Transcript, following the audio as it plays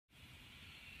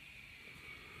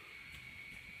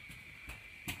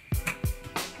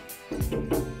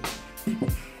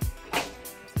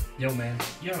Yo, man.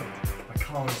 Yo, My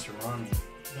colonists are on me.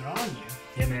 they're on you.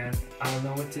 Yeah, man. I don't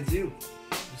know what to do.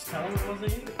 Just tell them it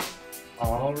wasn't you.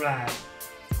 Alright.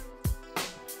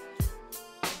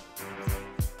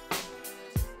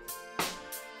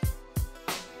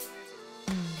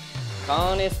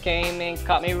 Colonists came and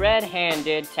caught me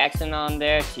red-handed, taxing on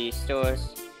their tea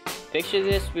stores. Picture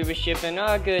this, we were shipping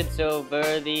our goods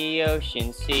over the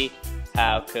ocean sea.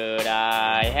 How could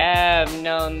I have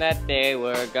known that they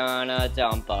were gonna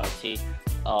dump our tea?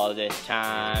 All this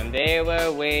time they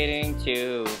were waiting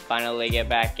to finally get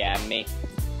back at me.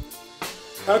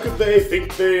 How could they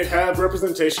think they have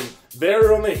representation?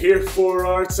 They're only here for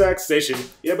our taxation.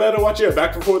 You better watch your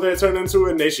back before they turn into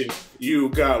a nation. You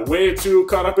got way too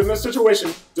caught up in the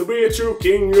situation. To be a true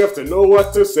king, you have to know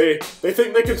what to say. They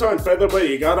think they can turn feather, but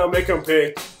you gotta make them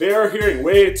pay. They are hearing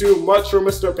way too much from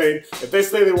Mr. Payne. If they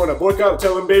say they want to boycott,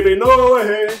 tell them, baby, no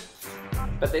way.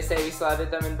 But they say we slaughtered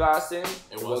them in Boston.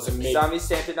 It wasn't me. Saw me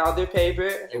stamping all their paper.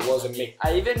 It wasn't me.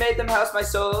 I even made them house my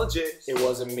soldiers. It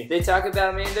wasn't me. They talk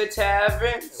about me in their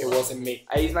taverns. It wasn't me.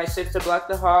 I use my ships to block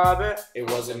the harbor. It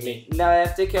wasn't me. Now I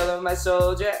have to kill them, my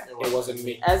soldier. It wasn't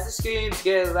me. As the screams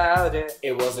get louder,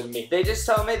 It wasn't me. they just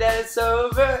told me that it's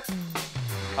over.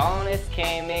 Colonists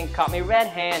came and caught me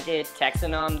red-handed,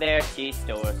 taxing on their tea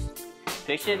stores.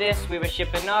 Picture this, we were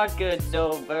shipping our goods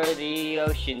over the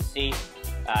ocean sea.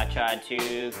 I tried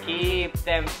to keep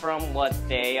them from what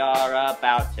they are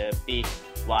about to be.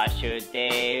 Why should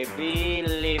they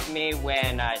believe me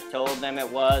when I told them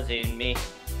it wasn't me?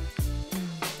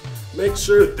 Make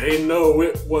sure they know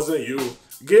it wasn't you.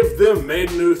 Give them a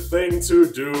new thing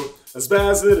to do. As bad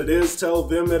as it is, tell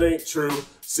them it ain't true.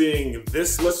 Seeing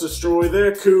this, let's destroy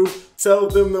their coup. Tell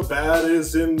them the bad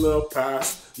is in the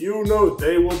past. You know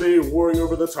they will be warring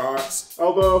over the talks.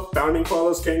 All the founding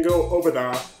fathers can go over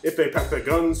that. If they pack the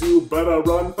guns, you better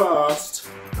run fast.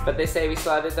 But they say we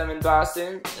slaughtered them in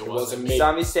Boston. It wasn't me.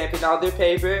 Saw me stamping all their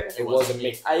paper. It wasn't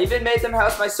me. I even made them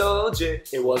house my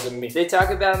soldiers. It wasn't me. They talk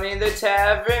about me in their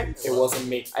taverns. It wasn't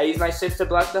me. I use my ships to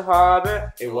block the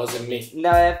harbor. It wasn't me.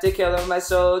 Now I have to kill them, my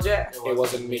soldier. It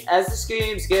wasn't me. As the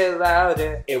screams get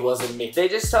louder, It wasn't me. they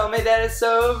just told me that it's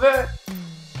over.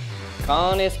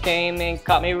 Colonists came and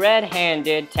caught me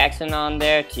red-handed, taxing on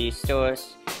their tea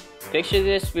stores. Picture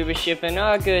this, we were shipping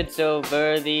our goods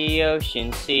over the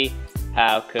ocean sea.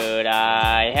 How could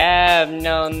I have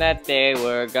known that they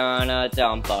were gonna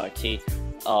dump our tea?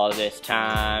 All this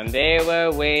time they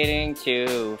were waiting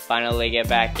to finally get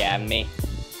back at me.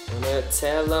 I'm gonna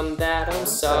tell them that I'm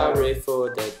sorry for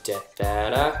the death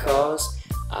that I caused.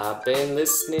 I've been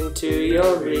listening to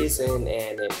your reason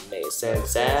and it makes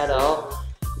sense at all.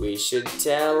 We should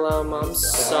tell them I'm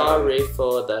sorry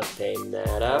for the pain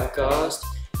that I've caused.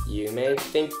 You may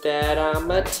think that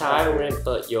I'm a tyrant,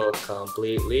 but you're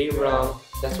completely wrong.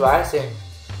 That's what I say.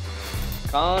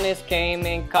 Colonists came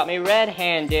and caught me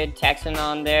red-handed, taxing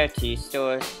on their tea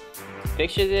stores.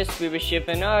 Picture this, we were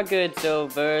shipping our goods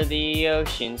over the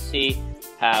ocean sea.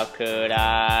 How could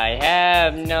I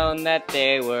have known that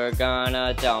they were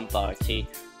gonna dump our tea?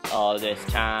 All this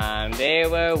time they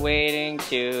were waiting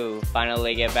to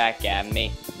finally get back at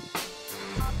me.